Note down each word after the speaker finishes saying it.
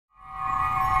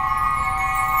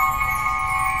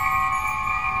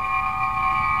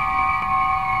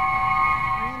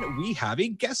have a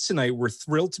guest tonight. We're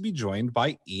thrilled to be joined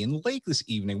by Ian Lake this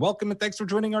evening. Welcome and thanks for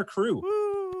joining our crew.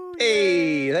 Woo,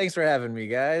 hey, thanks for having me,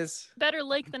 guys. Better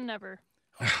late than never.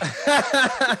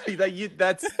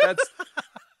 that's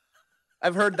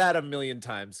I've heard that a million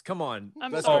times. Come on.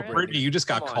 I'm let's sorry. go, Brittany, you just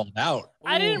got called out.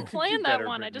 I didn't Ooh, plan you that better,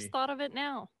 one. I Brittany. just thought of it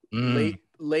now.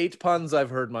 Late puns I've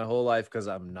heard my whole life because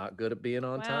I'm not good at being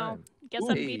on Wow. time. Guess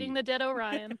I'm beating the dead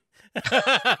Orion.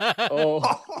 Oh,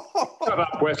 Shut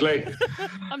up, Wesley.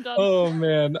 I'm done. Oh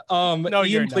man. No,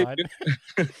 you're played,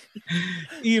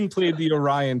 Ian played the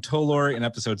Orion Tolor in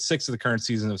episode 6 of the current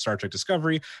season of Star Trek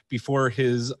Discovery before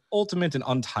his ultimate and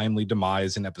untimely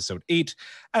demise in episode 8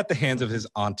 at the hands of his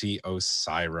auntie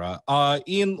Osira.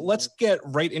 Ian, let's get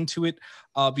right into it.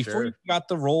 Before you got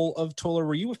the role of Tolor,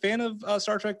 were you a fan of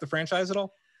Star Trek, the franchise, at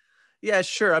all? yeah,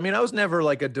 sure. I mean, I was never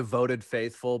like a devoted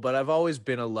faithful, but I've always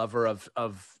been a lover of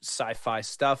sci-fi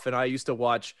stuff. And I used to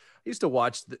watch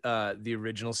the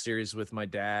original series with my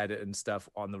dad and stuff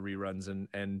on the reruns.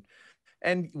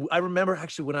 And I remember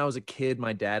actually when I was a kid,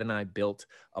 my dad and I built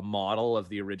a model of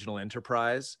the original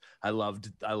Enterprise. I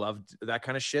loved that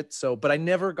kind of shit. So, but I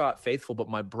never got faithful. But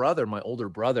my older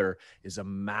brother is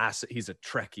he's a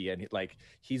Trekkie, and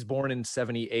he's born in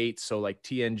 78. So like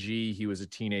TNG, he was a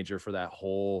teenager for that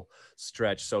whole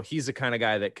stretch. So he's the kind of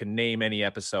guy that can name any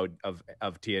episode of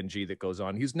TNG that goes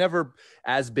on. He's never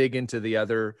as big into the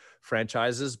other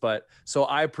franchises, but so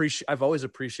I've always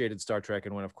appreciated Star Trek.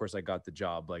 And when, of course, I got the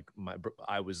job,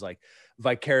 I was like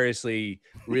vicariously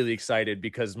really excited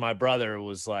because my brother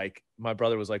was like,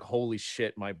 holy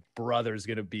shit, my brother's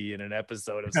going to be in an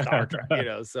episode of Star Trek,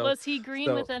 so. Was he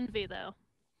green with envy, though?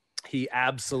 He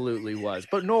absolutely was,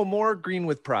 but no, more green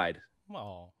with pride.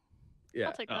 Oh, yeah.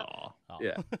 I'll take that.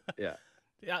 Yeah.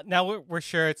 Yeah. Now we're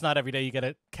sure it's not every day you get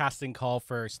a casting call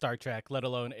for Star Trek, let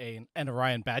alone an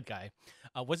Orion bad guy.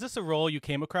 Was this a role you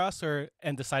came across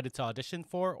and decided to audition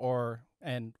for,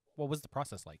 and what was the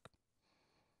process like?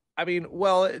 I mean,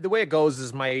 well, the way it goes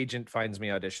is my agent finds me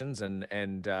auditions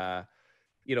and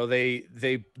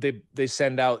they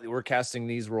send out, we're casting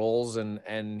these roles,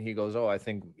 and he goes, oh, I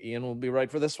think Ian will be right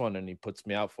for this one, and he puts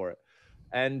me out for it.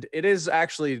 And it is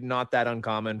actually not that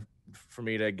uncommon for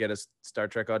me to get a Star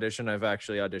Trek audition. I've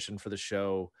actually auditioned for the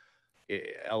show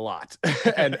a lot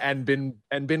and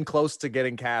been close to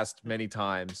getting cast many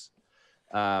times.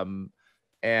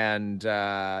 And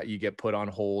you get put on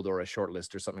hold or a short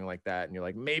list or something like that, and you're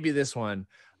like, maybe this one.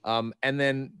 And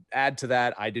then add to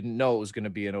that, I didn't know it was going to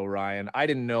be an Orion. I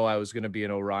didn't know I was going to be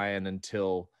an Orion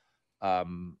until I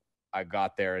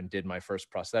got there and did my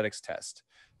first prosthetics test.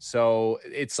 So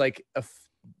it's like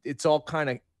it's all kind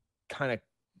of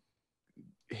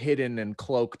hidden and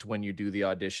cloaked when you do the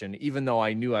audition. Even though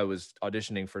I knew I was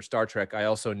auditioning for Star Trek, I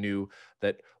also knew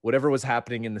that whatever was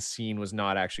happening in the scene was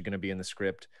not actually going to be in the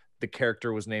script. The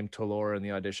character was named Tolor in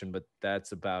the audition, but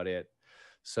that's about it.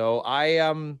 So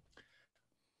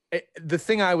the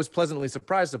thing I was pleasantly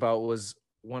surprised about was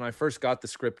when I first got the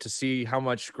script to see how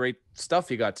much great stuff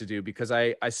he got to do, because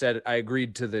I said I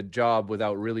agreed to the job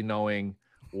without really knowing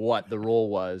what the role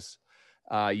was.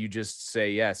 You just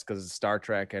say yes because it's Star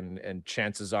Trek, and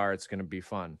chances are it's going to be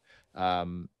fun.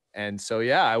 And so,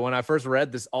 yeah, when I first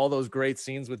read all those great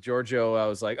scenes with Giorgio, I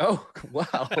was like, oh, wow.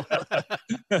 I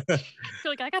feel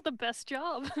like I got the best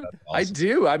job. Awesome. I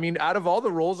do. I mean, out of all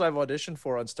the roles I've auditioned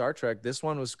for on Star Trek, this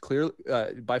one was clearly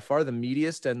by far the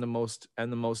meatiest and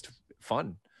the most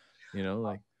fun.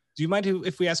 Do you mind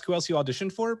if we ask who else you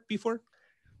auditioned for before?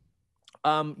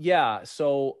 Yeah.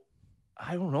 So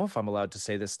I don't know if I'm allowed to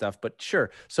say this stuff, but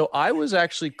sure. So I was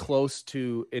actually close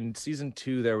to, in season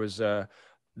 2, there was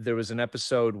an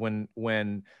episode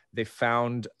when they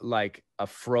found like a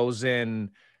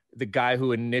frozen, the guy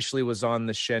who initially was on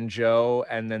the Shenzhou,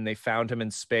 and then they found him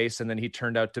in space, and then he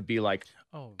turned out to be like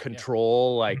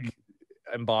control, like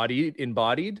embodied.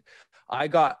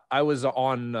 I was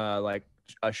on like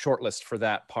a short list for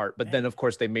that part, but then of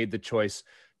course they made the choice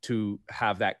to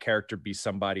have that character be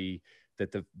somebody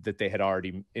that they had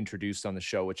already introduced on the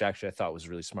show, which actually I thought was a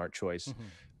really smart choice.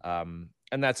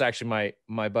 And that's actually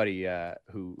my buddy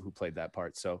who played that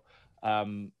part. So,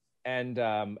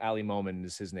 Ali Momin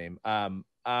is his name.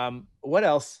 What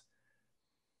else?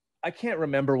 I can't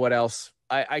remember what else.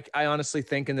 I honestly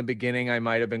think in the beginning I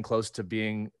might have been close to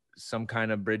being some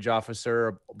kind of bridge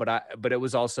officer, but it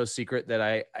was also secret that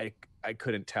I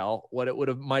couldn't tell what it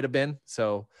might have been.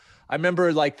 So I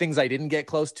remember like things I didn't get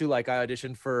close to, like I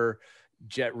auditioned for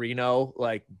Jet Reno,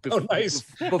 like nice.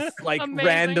 like Amazing.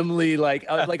 randomly, like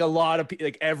a lot of people,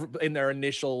 like in their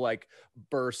initial like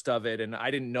burst of it, and I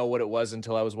didn't know what it was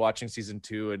until I was watching season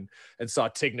 2 and saw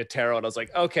Tig Notaro, and I was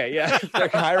like, okay, yeah, if they're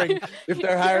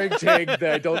hiring Tig,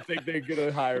 then I don't think they're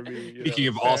gonna hire me. Speaking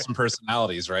of awesome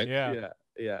personalities, right? Yeah.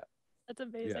 Yeah. That's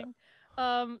amazing.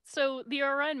 So the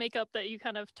Orion makeup that you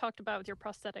kind of talked about with your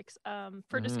prosthetics,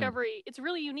 for Mhm. Discovery, it's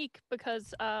really unique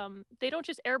because they don't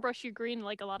just airbrush you green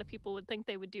like a lot of people would think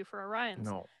they would do for Orions.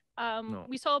 No. No.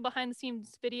 We saw a behind the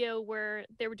scenes video where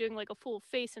they were doing like a full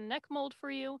face and neck mold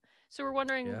for you. So we're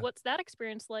wondering Yeah. what's that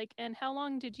experience like, and how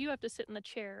long did you have to sit in the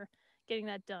chair getting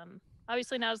that done?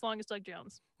 Obviously not as long as Doug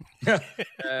Jones.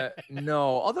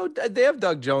 No, although they have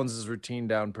Doug Jones's routine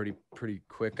down pretty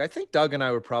quick. I think Doug and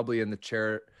I were probably in the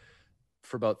chair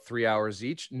for about 3 hours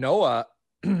each. Noah,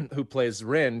 who plays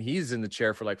Rin, he's in the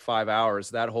chair for like 5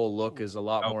 hours. That whole look is a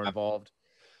lot more involved.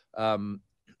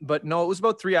 But no, it was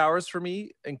about 3 hours for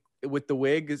me, and with the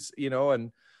wig, is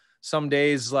and some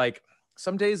days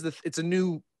it's a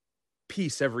new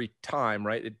piece every time,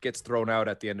 right? It gets thrown out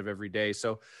at the end of every day.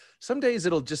 So some days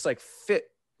it'll just like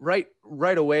fit right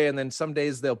away, and then some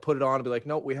days they'll put it on and be like,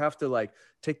 no, we have to like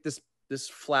take this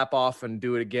flap off and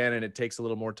do it again, and it takes a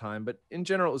little more time. But in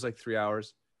general, it was like 3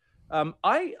 hours.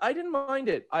 I didn't mind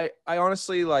it. I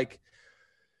honestly, like,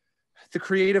 the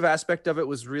creative aspect of it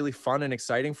was really fun and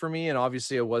exciting for me, and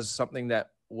obviously it was something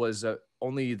that was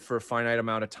only for a finite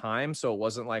amount of time, so it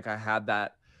wasn't like I had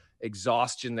that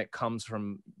exhaustion that comes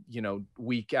from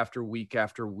week after week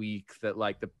after week that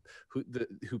like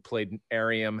who played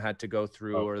Ariam had to go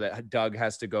through, or that Doug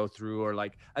has to go through, or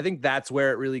like I think that's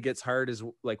where it really gets hard, is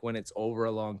like when it's over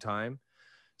a long time.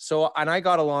 So, and I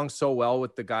got along so well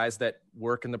with the guys that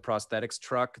work in the prosthetics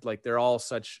truck. Like, they're all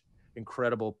such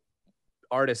incredible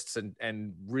artists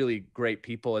and really great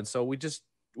people, and so we just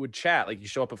would chat. Like, you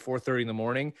show up at 4:30 in the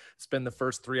morning, spend the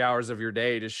first 3 hours of your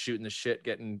day just shooting the shit,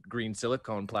 getting green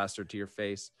silicone plastered to your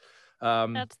face.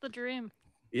 That's the dream.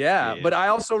 Yeah, but I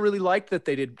also really liked that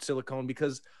they did silicone,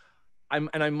 because I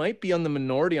might be on the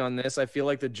minority on this. I feel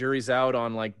like the jury's out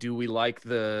on, like, do we like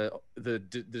the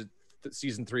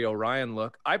season 3 Orion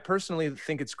look? I personally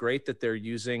think it's great that they're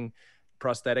using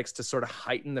prosthetics to sort of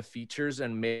heighten the features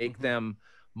and make them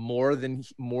more than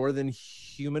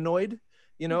humanoid,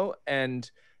 and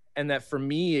that for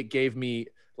me, it gave me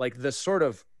like the sort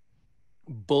of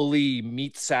bully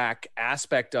meat sack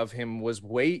aspect of him was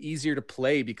way easier to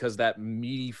play because that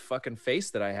meaty fucking face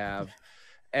that I have.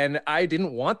 And I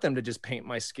didn't want them to just paint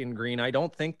my skin green. I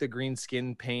don't think the green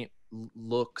skin paint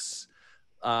looks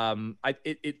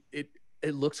it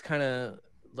looks kind of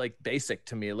like basic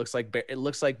to me. It looks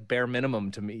like bare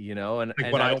minimum to me, and Like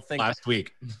and what I I don't think last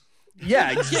week.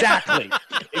 Yeah, exactly.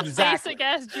 Exactly. Basic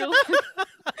ass Julian.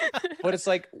 But it's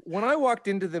like, when I walked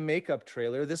into the makeup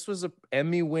trailer, this was a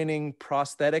Emmy-winning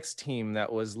prosthetics team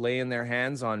that was laying their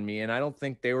hands on me, and I don't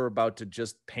think they were about to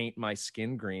just paint my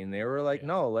skin green. They were like,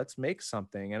 no, let's make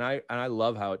something. And I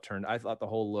love how it turned. I thought the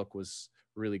whole look was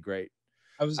really great.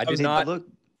 I did not look.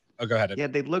 Oh, go ahead. Yeah,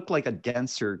 they look like a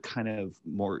denser kind of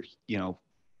more,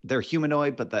 they're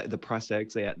humanoid, but the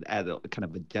prosthetics, they add a kind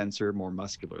of a denser, more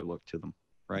muscular look to them.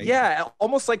 Right? Yeah,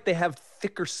 almost like they have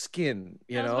thicker skin,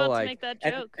 I was about to make that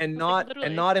joke. and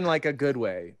Like, not in like a good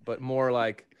way, but more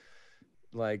like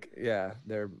yeah,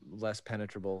 they're less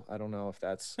penetrable. I don't know if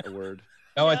that's a word.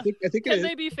 No, Yeah. I think it Can is.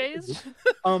 they be phased?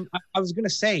 I was gonna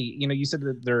say, you said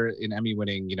that they're an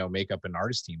Emmy-winning, makeup and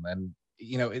artist team, and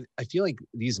I feel like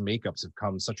these makeups have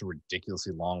come such a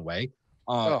ridiculously long way.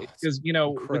 Because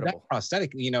with that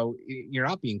prosthetic, you're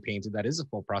not being painted. That is a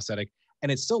full prosthetic.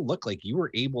 And it still looked like you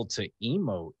were able to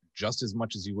emote just as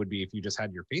much as you would be if you just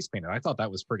had your face painted. I thought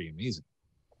that was pretty amazing.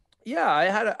 Yeah,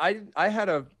 I had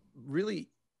a really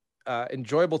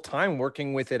enjoyable time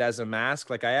working with it as a mask.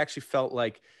 Like, I actually felt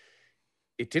like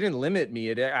it didn't limit me.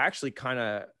 It actually kind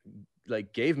of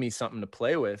like gave me something to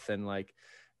play with, and like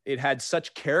it had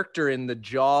such character in the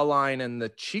jawline and the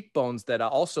cheekbones that I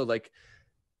also like.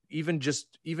 Even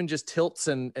just tilts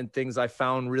and things I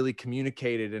found really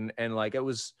communicated, and like it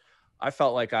was. I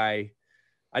felt like I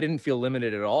didn't feel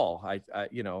limited at all. I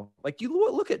like,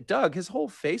 you look at Doug, his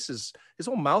whole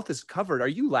mouth is covered. Are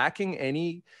you lacking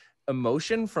any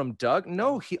emotion from Doug?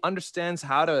 No, he understands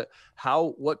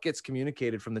what gets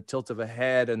communicated from the tilt of a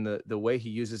head and the way he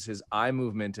uses his eye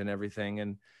movement and everything.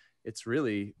 And it's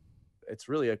really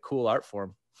a cool art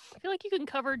form. I feel like you can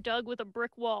cover Doug with a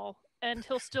brick wall and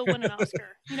he'll still win an Oscar.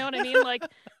 You know what I mean? Like,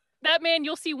 that man,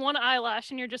 you'll see one eyelash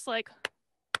and you're just like,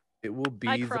 it will be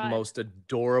the most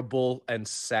adorable and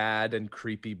sad and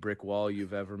creepy brick wall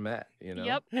you've ever met,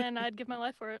 Yep, and I'd give my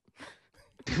life for it.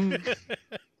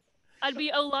 I'd be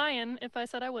a lion if I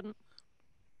said I wouldn't.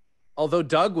 Although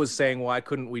Doug was saying, why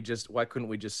couldn't we just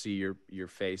see your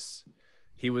face?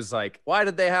 He was like, why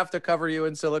did they have to cover you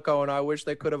in silicone? I wish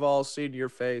they could have all seen your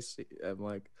face. I'm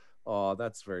like, oh,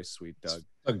 that's very sweet, Doug.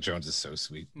 Doug Jones is so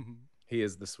sweet. He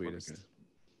is the sweetest.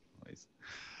 Nice.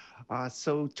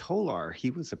 So Tolar, he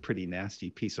was a pretty nasty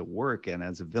piece of work, and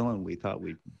as a villain, we thought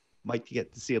we might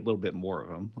get to see a little bit more of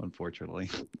him. Unfortunately,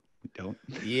 we don't.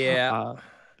 Yeah.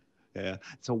 Yeah.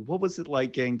 So what was it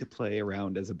like getting to play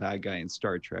around as a bad guy in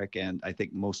Star Trek? And I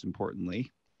think most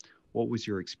importantly, what was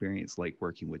your experience like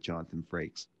working with Jonathan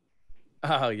Frakes?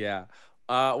 Oh yeah.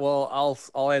 Well,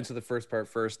 I'll answer the first part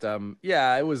first.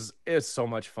 Yeah, it was so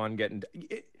much fun getting.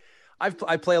 I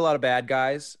play a lot of bad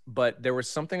guys, but there was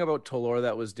something about Tolor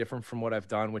that was different from what I've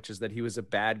done, which is that he was a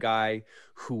bad guy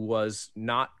who was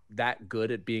not that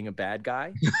good at being a bad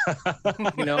guy,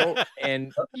 you know,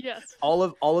 and Yes. all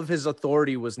of his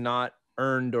authority was not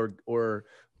earned or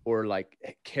like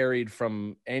carried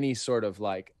from any sort of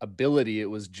like ability. It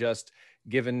was just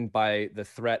given by the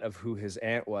threat of who his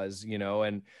aunt was, you know,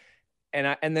 and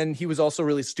then he was also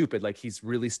really stupid. Like he's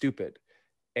really stupid.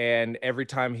 And every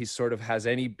time he sort of has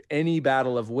any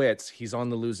battle of wits, he's on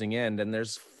the losing end. And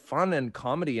there's fun and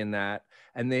comedy in that.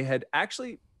 And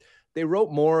they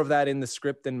wrote more of that in the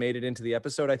script than made it into the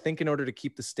episode. I think in order to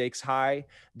keep the stakes high,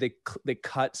 they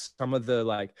cut some of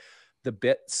the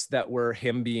bits that were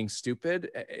him being stupid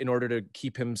in order to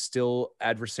keep him still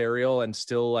adversarial and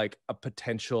still like a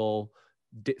potential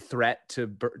threat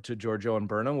to Giorgio and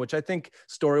Burnham, which I think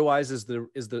story-wise is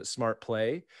the smart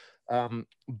play.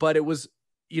 But it was,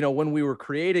 you know, when we were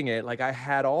creating it, like I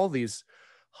had all these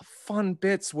fun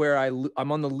bits where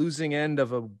I'm on the losing end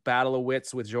of a battle of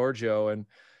wits with Giorgio, and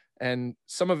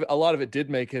a lot of it did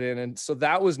make it in. And so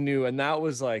that was new. And that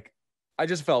was like, I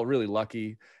just felt really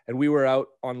lucky. And we were out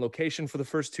on location for the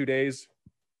first 2 days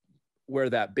where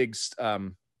that big,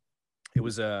 it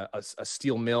was a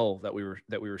steel mill that we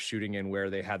were shooting in, where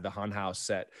they had the Hun House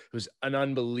set. It was an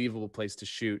unbelievable place to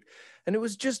shoot. And it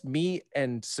was just me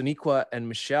and Sonequa and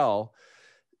Michelle,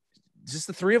 just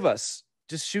the three of us,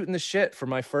 just shooting the shit for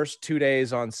my first 2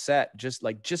 days on set,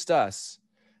 just us.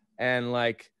 And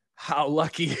like, how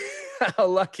lucky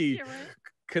Yeah, right.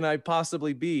 can I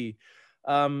possibly be?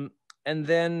 And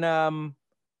then,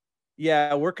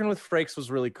 yeah, working with Frakes was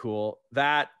really cool.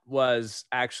 That was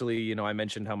actually, you know, I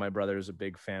mentioned how my brother is a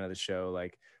big fan of the show.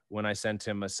 Like when I sent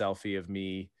him a selfie of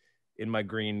me in my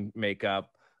green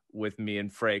makeup with me and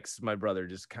Frakes, my brother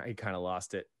he kind of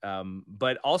lost it.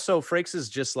 But also Frakes is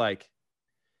just like,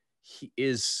 he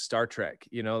is Star Trek,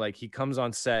 you know, like he comes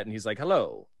on set and he's like,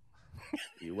 hello,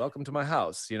 you're welcome to my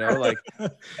house, you know, like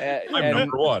I'm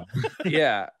number one.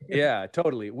 yeah,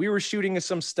 totally. We were shooting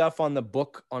some stuff on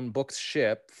Book's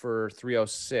ship for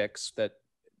 306 that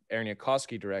Aaron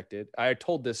Yakovsky directed. I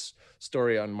told this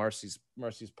story on Marcy's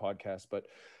podcast, but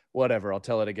whatever, I'll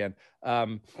tell it again.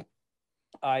 And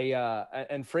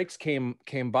Frakes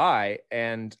came by,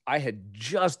 and I had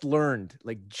just learned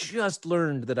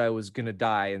that I was gonna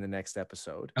die in the next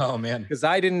episode. Oh man, because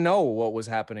I didn't know what was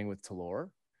happening with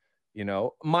Tolor. You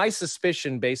know, my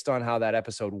suspicion based on how that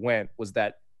episode went was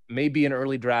that maybe an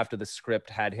early draft of the script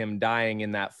had him dying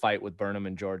in that fight with Burnham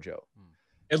and Giorgio.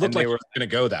 It looked like it was going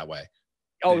to go that way.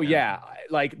 Oh yeah,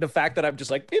 like the fact that I'm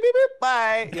just like beep beep beep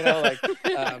bye, you know, like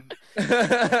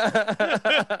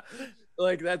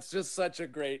like that's just such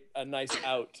a nice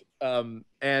out.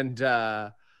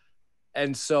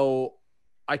 And so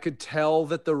I could tell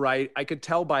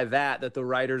by that the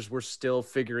writers were still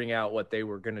figuring out what they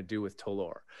were going to do with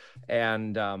Tolor.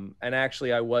 And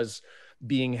actually I was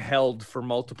being held for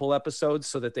multiple episodes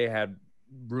so that they had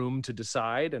room to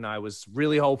decide. And I was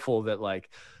really hopeful that like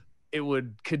it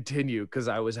would continue, because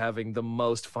I was having the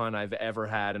most fun I've ever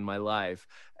had in my life.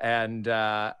 And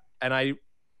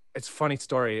it's a funny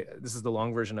story. This is the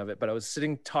long version of it, but I was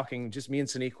sitting talking, just me and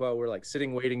Sonequa were like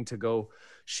sitting, waiting to go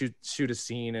shoot a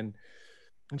scene. And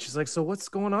she's like, so what's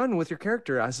going on with your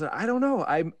character? I said, I don't know.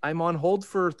 I'm on hold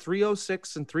for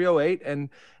 306 and 308 and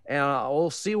we'll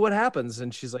see what happens.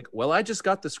 And she's like, well, I just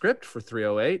got the script for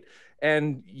 308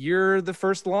 and you're the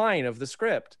first line of the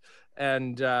script.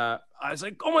 And I was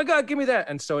like, oh my God, give me that.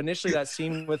 And so initially the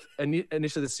scene with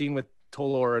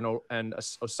Tolor and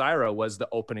Osira was the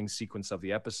opening sequence of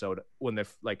the episode when they're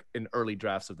like in early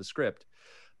drafts of the script.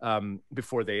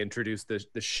 Before they introduced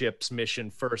the ship's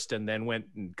mission first and then went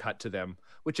and cut to them,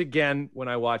 which again, when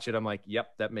I watch it, I'm like,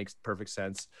 yep, that makes perfect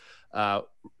sense.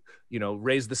 You know,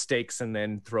 raise the stakes and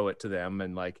then throw it to them.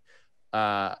 And like,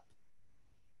 I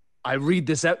read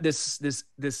this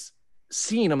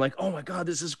scene, I'm like, oh my God,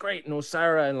 this is great. And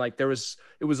Osira, and like it was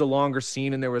a longer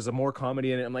scene and there was a more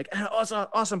comedy in it. I'm like,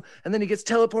 awesome. And then he gets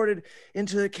teleported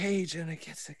into the cage and it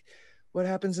gets like, what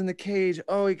happens in the cage?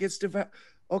 Oh, he gets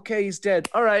okay, he's dead.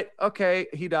 All right, okay,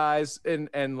 he dies.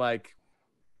 And like,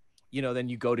 you know, then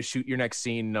you go to shoot your next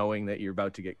scene knowing that you're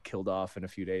about to get killed off in a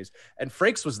few days. And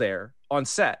Frakes was there on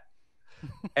set.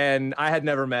 And I had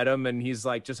never met him, and he's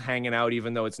like just hanging out,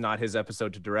 even though it's not his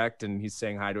episode to direct. And he's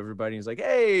saying hi to everybody. He's like,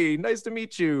 "Hey, nice to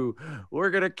meet you. We're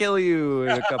gonna kill you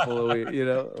in a couple of weeks." You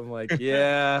know, I'm like,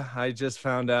 "Yeah, I just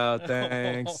found out.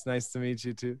 Thanks. Nice to meet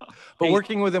you too." But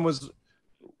working with him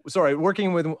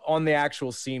on the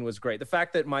actual scene was great. The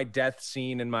fact that my death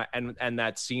scene and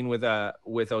that scene with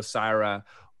Osira,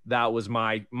 that was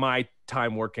my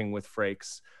time working with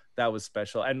Frakes. That was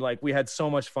special. And like, we had so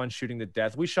much fun shooting the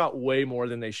death. We shot way more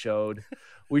than they showed.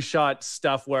 We shot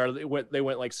stuff where they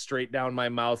went like straight down my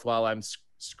mouth while I'm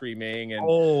screaming. And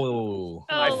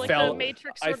like the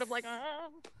Matrix sort of like.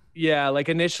 Yeah, like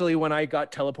initially when I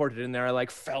got teleported in there, I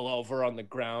like fell over on the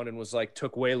ground and was like,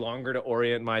 took way longer to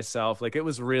orient myself. Like it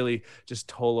was really just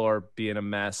Tolor being a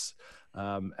mess.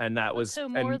 And that was so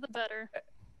more the better.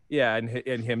 Yeah, and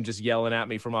him just yelling at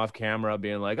me from off camera,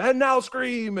 being like, "I now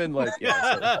scream," and like,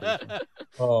 yeah.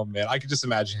 Oh man, I could just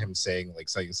imagine him saying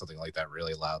something like that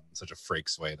really loud in such a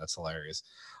Frakes way. That's hilarious.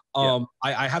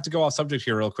 I have to go off subject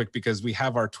here real quick because we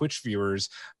have our Twitch viewers,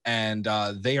 and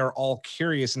they are all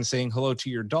curious and saying hello to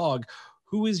your dog.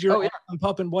 Who is your awesome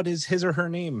pup, and what is his or her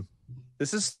name?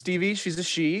 This is Stevie. She's a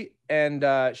she, and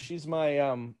she's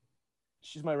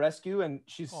my rescue, and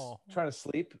she's trying to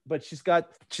sleep, but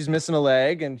she's missing a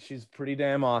leg, and she's pretty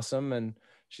damn awesome. And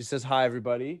she says hi,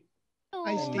 everybody.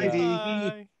 Hi, Stevie.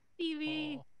 Hi.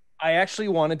 Stevie. I actually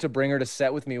wanted to bring her to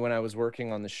set with me when I was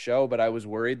working on the show, but I was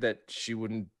worried that she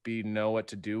wouldn't know what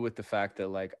to do with the fact that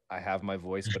like I have my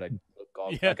voice, but I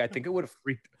like I think it would have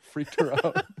freaked her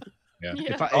out. Yeah.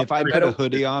 If I put a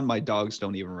hoodie on, my dogs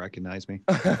don't even recognize me.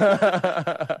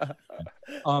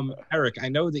 Eric, I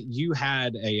know that you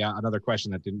had another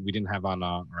question that we didn't have on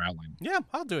our outline. Yeah,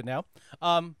 I'll do it now.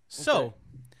 So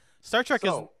Star Trek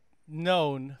is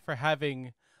known for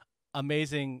having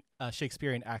amazing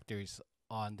Shakespearean actors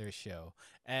on their show,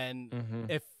 and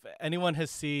if anyone has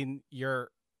seen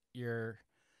your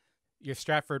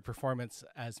Stratford performance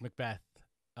as Macbeth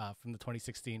from the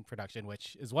 2016 production,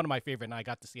 which is one of my favorite, and I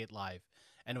got to see it live,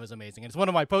 and it was amazing. And it's one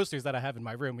of my posters that I have in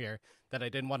my room here that I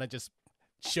didn't want to just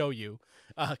show you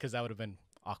because that would have been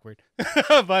awkward.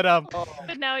 But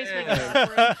now he's making it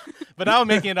awkward. But now I'm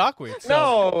making it awkward. So,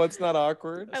 no, it's not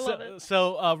awkward. I love it.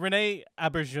 So Renee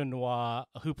Auberjonois,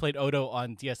 who played Odo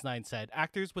on DS9, said,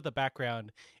 actors with a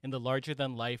background in the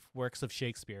larger-than-life works of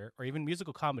Shakespeare or even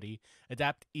musical comedy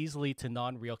adapt easily to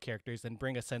non-real characters and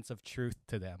bring a sense of truth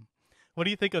to them. What do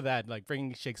you think of that, like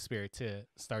bringing Shakespeare to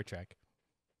Star Trek?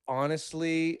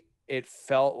 Honestly, it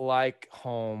felt like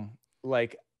home.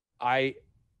 Like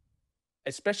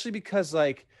especially because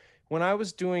like when I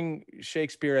was doing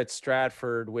Shakespeare at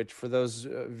Stratford, which for those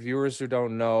viewers who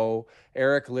don't know,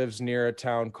 Eric lives near a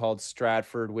town called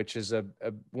Stratford, which is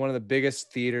one of the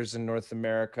biggest theaters in North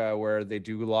America, where they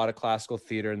do a lot of classical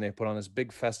theater, and they put on this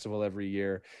big festival every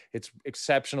year. It's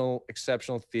exceptional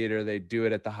theater. They do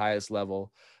it at the highest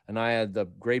level. And I had the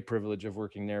great privilege of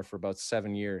working there for about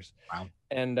 7 years. Wow.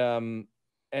 And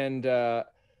a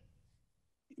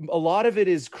lot of it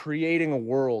is creating a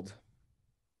world,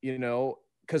 you know,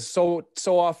 because so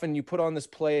often you put on this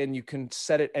play and you can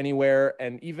set it anywhere.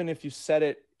 And even if you set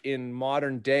it in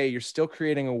modern day, you're still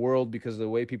creating a world because of the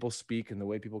way people speak and the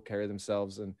way people carry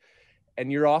themselves.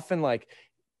 And you're often like,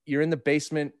 you're in the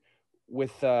basement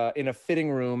with in a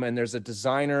fitting room, and there's a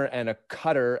designer and a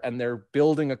cutter, and they're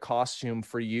building a costume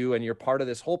for you, and you're part of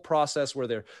this whole process where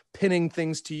they're pinning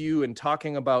things to you and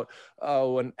talking about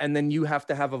and then you have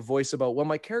to have a voice about, well,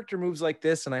 my character moves like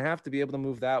this and I have to be able to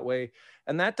move that way.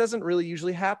 And that doesn't really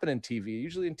usually happen in TV.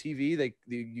 Usually in TV,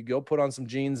 you go put on some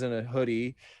jeans and a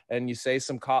hoodie and you say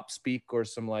some cop speak or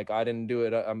some like, I didn't do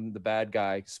it, I'm the bad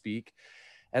guy speak.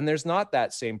 And there's not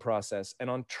that same process. And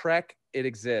on Trek, it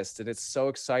exists. And it's so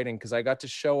exciting because I got to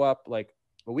show up like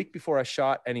a week before I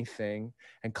shot anything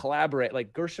and collaborate.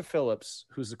 Like Gersha Phillips,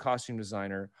 who's the costume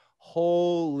designer,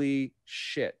 holy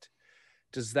shit.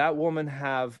 Does that woman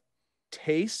have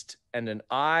taste and an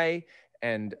eye?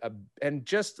 And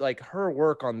just like her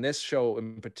work on this show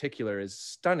in particular is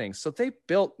stunning. So they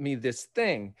built me this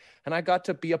thing, and I got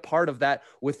to be a part of that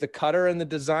with the cutter and the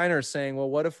designer saying, well,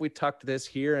 what if we tucked this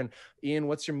here? And Ian,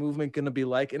 what's your movement going to be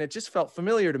like? And it just felt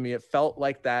familiar to me. It felt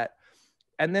like that.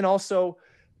 And then also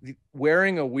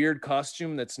wearing a weird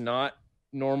costume that's not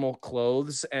normal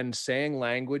clothes and saying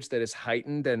language that is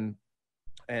heightened and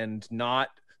and not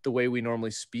the way we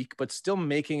normally speak, but still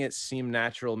making it seem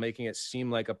natural, making it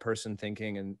seem like a person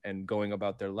thinking and going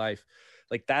about their life.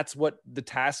 Like that's what the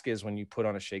task is when you put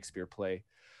on a Shakespeare play.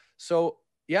 So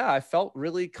yeah, I felt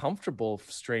really comfortable,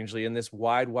 strangely, in this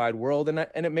wide world, and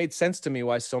it made sense to me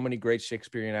why so many great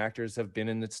Shakespearean actors have been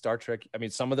in the Star Trek. I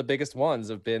mean, some of the biggest ones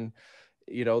have been,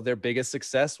 their biggest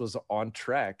success was on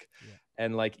Trek,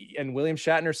 and William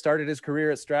Shatner started his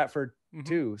career at Stratford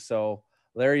too. So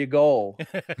there you go.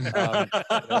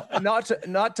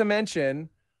 Not to mention,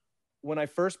 when I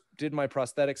first did my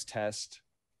prosthetics test,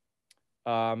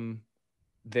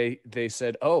 they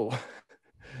said, "Oh,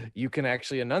 you can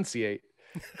actually enunciate."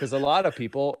 Because a lot of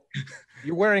people,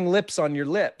 you're wearing lips on your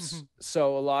lips.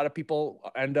 So a lot of people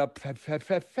end up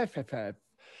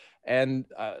and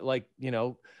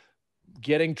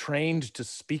getting trained to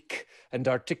speak and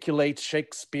articulate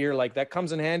Shakespeare, like that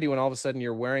comes in handy when all of a sudden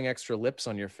you're wearing extra lips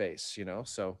on your face,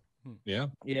 so Yeah.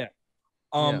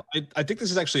 I think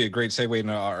this is actually a great segue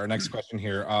into our next question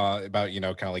here, about kind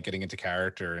of like getting into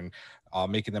character and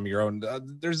making them your own.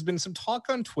 There's been some talk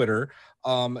on Twitter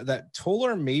that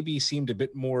Tolor maybe seemed a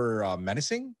bit more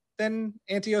menacing than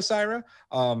Anti-Osira.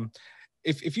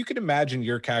 If you could imagine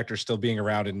your character still being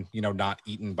around and not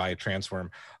eaten by a transform,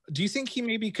 do you think he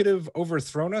maybe could have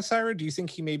overthrown Osira? Do you think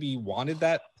he maybe wanted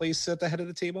that place at the head of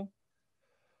the table?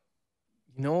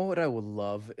 You know what I would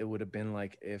love? It would have been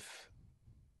like if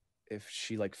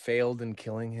she like failed in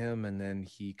killing him, and then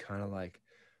he kind of like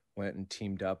went and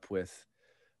teamed up with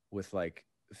like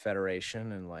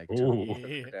Federation and like took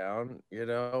her down,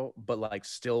 but like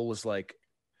still was like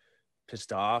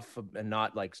pissed off and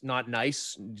not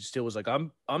nice. Still was like,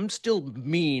 I'm still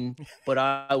mean, but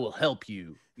I will help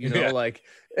you, like,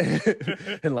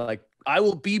 and like, I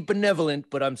will be benevolent,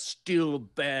 but I'm still a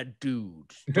bad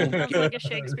dude. Sounds like a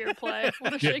Shakespeare play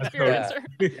with a Shakespeare answer.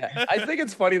 Yeah. I think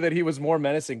it's funny that he was more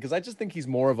menacing because I just think he's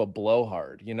more of a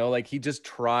blowhard, like he just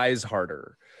tries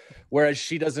harder. Whereas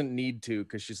she doesn't need to,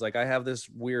 because she's like, I have this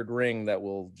weird ring that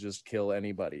will just kill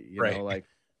anybody, like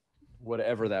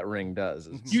whatever that ring does.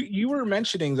 You were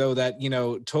mentioning though that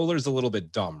Toller's a little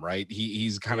bit dumb, right?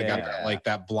 He's kind of got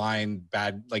that blind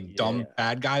bad, dumb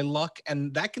bad guy luck,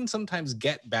 and that can sometimes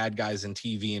get bad guys in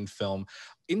TV and film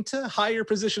into higher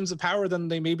positions of power than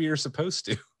they maybe are supposed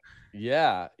to.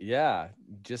 Yeah,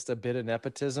 just a bit of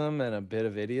nepotism and a bit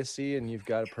of idiocy, and you've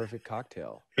got a perfect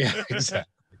cocktail. Yeah,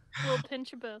 exactly. A little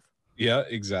pinch of both. Yeah,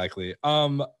 exactly.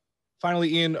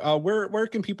 Finally, Ian, where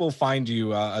can people find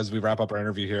you as we wrap up our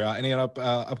interview here? Any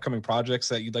upcoming projects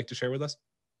that you'd like to share with us?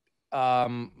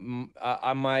 On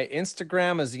my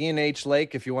Instagram is Ian H.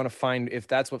 Lake. If you want to find, if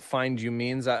that's what find you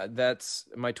means, that's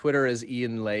my Twitter is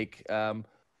Ian Lake. I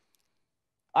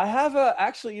have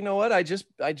actually, you know what? I just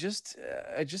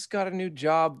got a new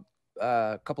job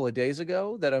a couple of days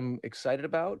ago that I'm excited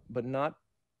about, but not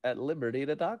at liberty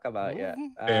to talk about yet.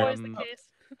 Always the case.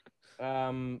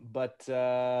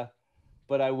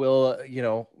 But I will,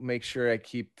 make sure I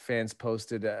keep fans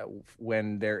posted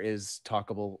when there is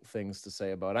talkable things to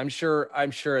say about. I'm sure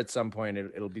at some point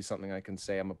it'll be something I can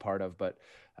say I'm a part of, but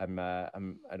I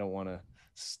don't want to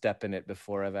step in it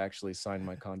before I've actually signed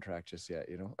my contract just yet.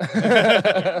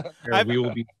 We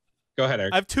will be. Go ahead,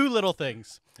 Eric. I have two little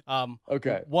things.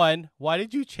 Okay. One, why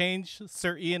did you change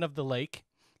Sir Ian of the Lake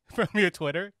from your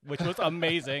Twitter, which was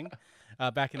amazing?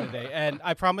 Back in the day, and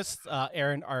I promised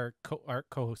Aaron, our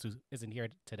co-host who isn't here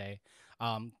today,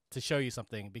 to show you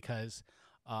something, because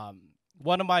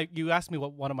you asked me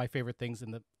what one of my favorite things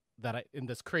in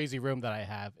this crazy room that I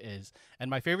have is,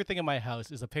 and my favorite thing in my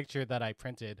house is a picture that I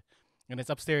printed, and it's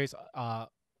upstairs on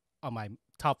my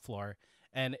top floor,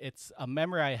 and it's a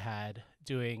memory I had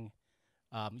doing.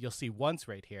 You'll see Once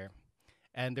right here,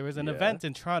 and there was an event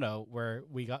in Toronto where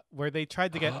they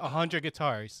tried to get 100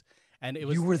 guitars. And it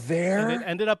was, you were there? And it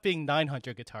ended up being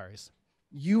 900 guitars.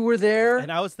 You were there?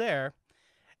 And I was there.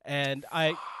 And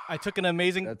I took an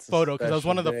amazing photo because I was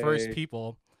one of the first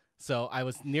people. So I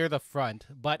was near the front.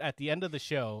 But at the end of the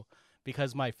show,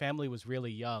 because my family was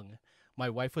really young, my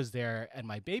wife was there and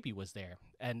my baby was there.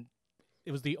 And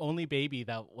it was the only baby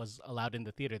that was allowed in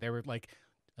the theater. They were like,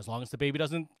 as long as the baby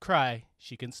doesn't cry,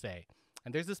 she can stay.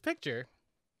 And there's this picture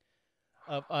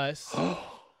of us.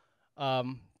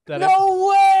 No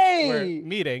way! We're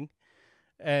meeting,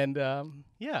 and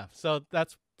so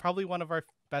that's probably one of our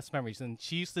best memories. And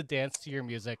she used to dance to your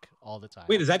music all the time.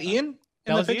 Wait, is that Ian?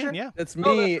 That was Ian. Yeah, that's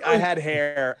me. I had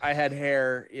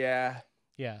hair.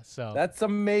 Yeah. So that's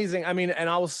amazing. I mean, and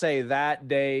I will say that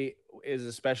day is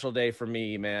a special day for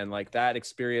me, man. Like that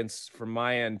experience from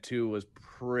my end too was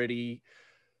pretty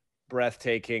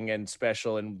breathtaking and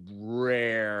special and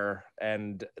rare.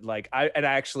 And like I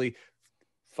actually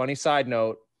funny side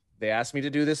note, they asked me to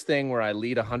do this thing where I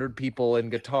lead 100 people in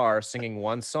guitar singing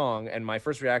one song. And my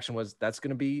first reaction was, that's going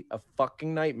to be a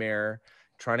fucking nightmare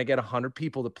trying to get 100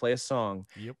 people to play a song.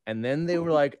 Yep. And then they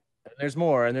were like, there's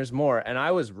more and there's more. And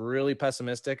I was really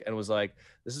pessimistic and was like,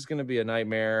 this is going to be a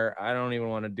nightmare. I don't even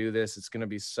want to do this. It's going to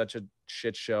be such a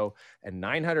shit show. And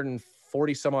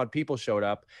 940 some odd people showed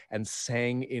up and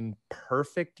sang in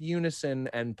perfect unison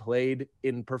and played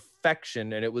in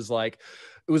perfection. And it was like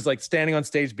standing on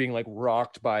stage being like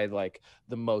rocked by like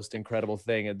the most incredible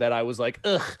thing. And that I was like,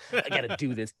 ugh, I got to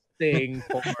do this thing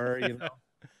for, you know.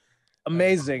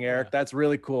 Amazing, Eric. That's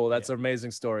really cool. That's an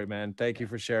amazing story, man. Thank you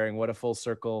for sharing. What a full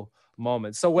circle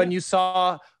moment. So when you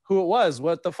saw who it was,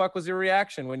 what the fuck was your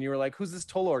reaction when you were like, who's this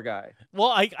Tolor guy? Well,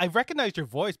 I recognized your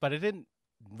voice, but I didn't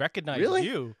recognize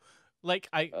you. Like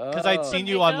because I'd seen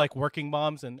you on like Working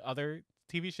Moms and other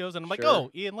TV shows, and I'm like,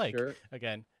 oh, Ian Lake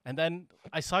again. And then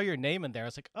I saw your name in there. I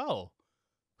was like, oh,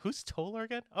 who's Tolor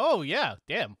again? Oh yeah,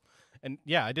 damn. And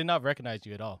yeah, I did not recognize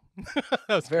you at all. That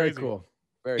was very crazy. cool.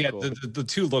 Very cool. The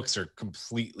two looks are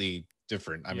completely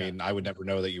different. I mean, I would never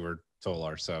know that you were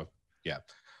Tolor. So yeah.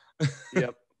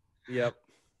 Yep.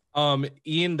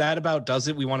 Ian, that about does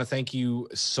it. We want to thank you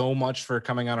so much for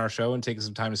coming on our show and taking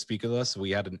some time to speak with us.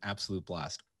 We had an absolute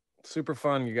blast. Super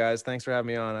fun, you guys. Thanks for having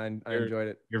me on. I enjoyed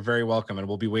it. You're very welcome, and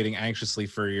we'll be waiting anxiously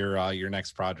for your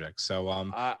next project. So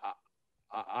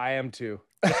I am too.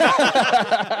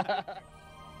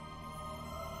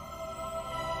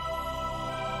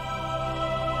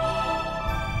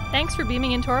 Thanks for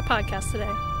beaming into our podcast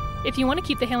today. If you want to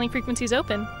keep the hailing frequencies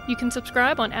open, you can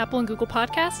subscribe on Apple and Google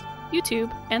Podcasts,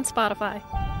 YouTube, and Spotify.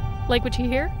 Like what you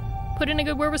hear? Put in a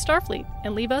good word with Starfleet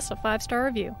and leave us a 5-star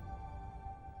review.